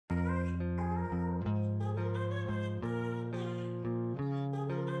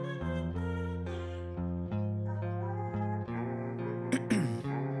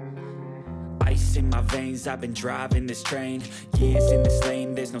ice in my veins, I've been driving this train. Years in this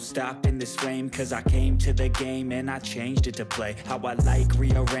lane, there's no stopping this flame. Cause I came to the game and I changed it to play how I like,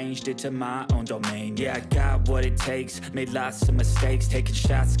 rearranged it to my own domain. Yeah, I got what it takes, made lots of mistakes, taking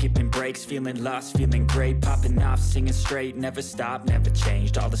shots, skipping breaks, feeling lost, feeling great, popping off, singing straight, never stopped, never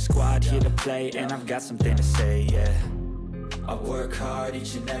changed. All the squad here to play, and I've got something to say, yeah. I work hard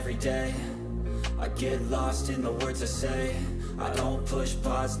each and every day, I get lost in the words I say. I don't push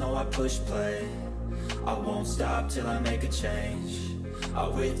pause, no I push play. I won't stop till I make a change. I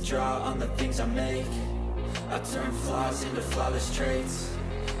withdraw on the things I make. I turn flaws into flawless traits.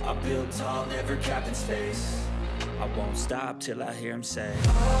 I build tall, never capped in space. I won't stop till I hear him say,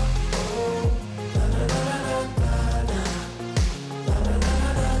 oh, oh, la, la, la, la, la, la.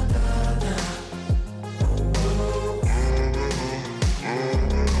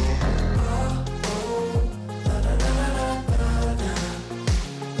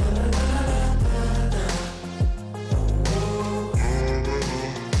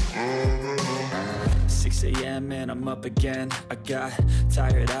 And I'm up again. I got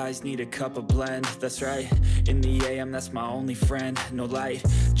tired eyes, need a cup of blend. That's right, in the AM, that's my only friend. No light,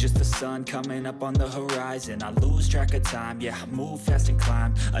 just the sun coming up on the horizon. I lose track of time, yeah, I move fast and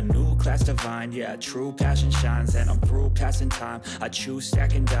climb a new class divine, yeah, true passion shines. And I'm through passing time, I choose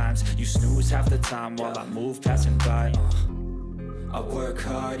stacking dimes. You snooze half the time while I move passing by. I work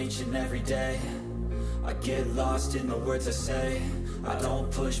hard each and every day, I get lost in the words I say. I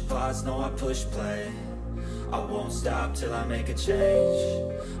don't push pause, no I push play. I won't stop till I make a change.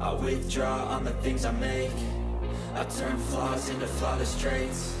 I withdraw on the things I make. I turn flaws into flawless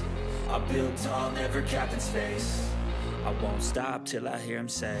traits. I build tall, never capped in space. I won't stop till I hear him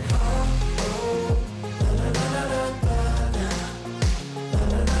say, oh, oh, la, la, la, la, la, la.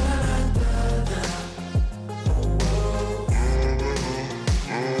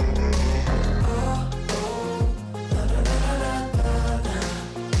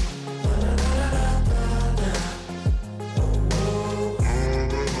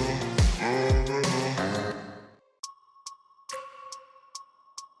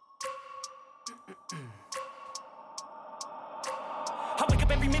 I wake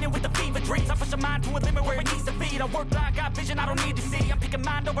up every minute with the fever dreams. I push my mind to a limit where it needs to be. I work blind, got vision I don't need to see. I'm picking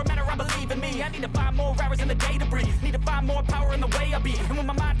mind over matter, I believe in me. I need to find more hours in the day to breathe. Need to find more power in the way I be. And when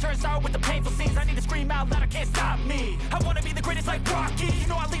my mind turns sour with the painful scenes, I need to scream out loud, I can't stop me. I wanna be the greatest like Rocky. You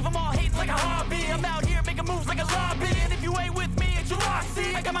know I leave them all hating like a hobby. I'm out here making moves like a lobby. And if you ain't with me, it's your loss.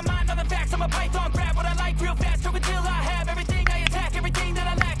 See, I got my mind on the facts, I'm a python, grab what I like real fast. Choke until I have everything I attack, everything that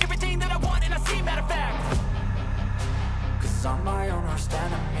I lack, everything that I want, and I see, matter of fact. Cause I'm my own worst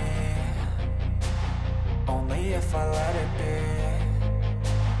enemy, only if I let it be.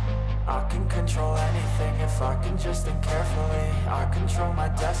 I can control anything if I can just think carefully. I control my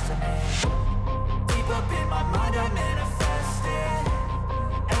destiny. Deep up in my mind I manifest it.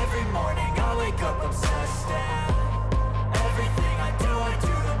 Every morning I wake up obsessed, and everything I do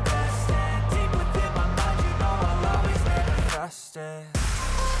the best. And deep within my mind, you know I'll always manifest it.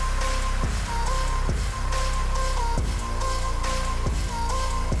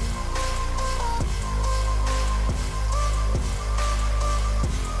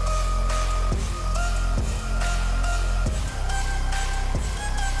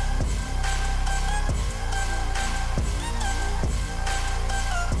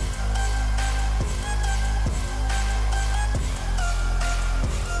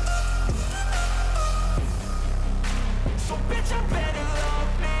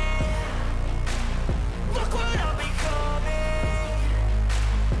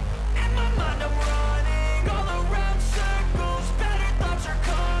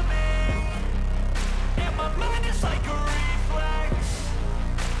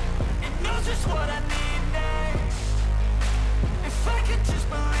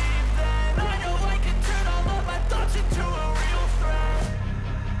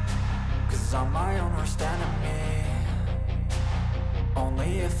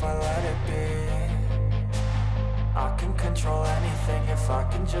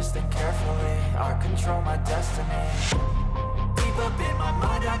 Just think carefully, I control my destiny. Deep up in my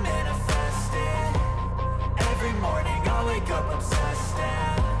mind I manifest it. Every morning I wake up obsessed,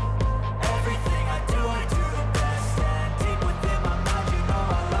 and everything I do the best. And deep within my mind, you know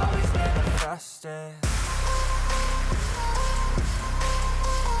I'll always manifest it.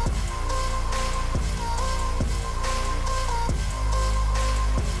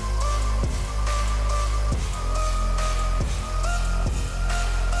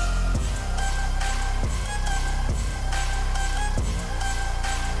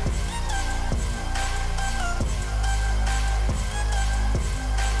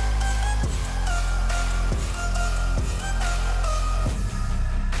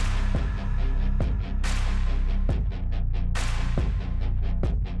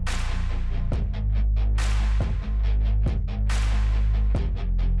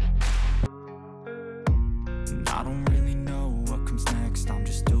 And I don't really know what comes next. I'm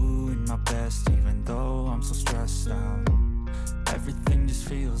just doing my best, even though I'm so stressed out. Everything just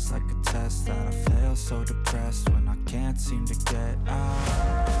feels like a test that I fail, so depressed when I can't seem to get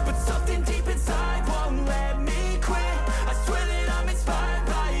out. But something deep inside won't let me quit.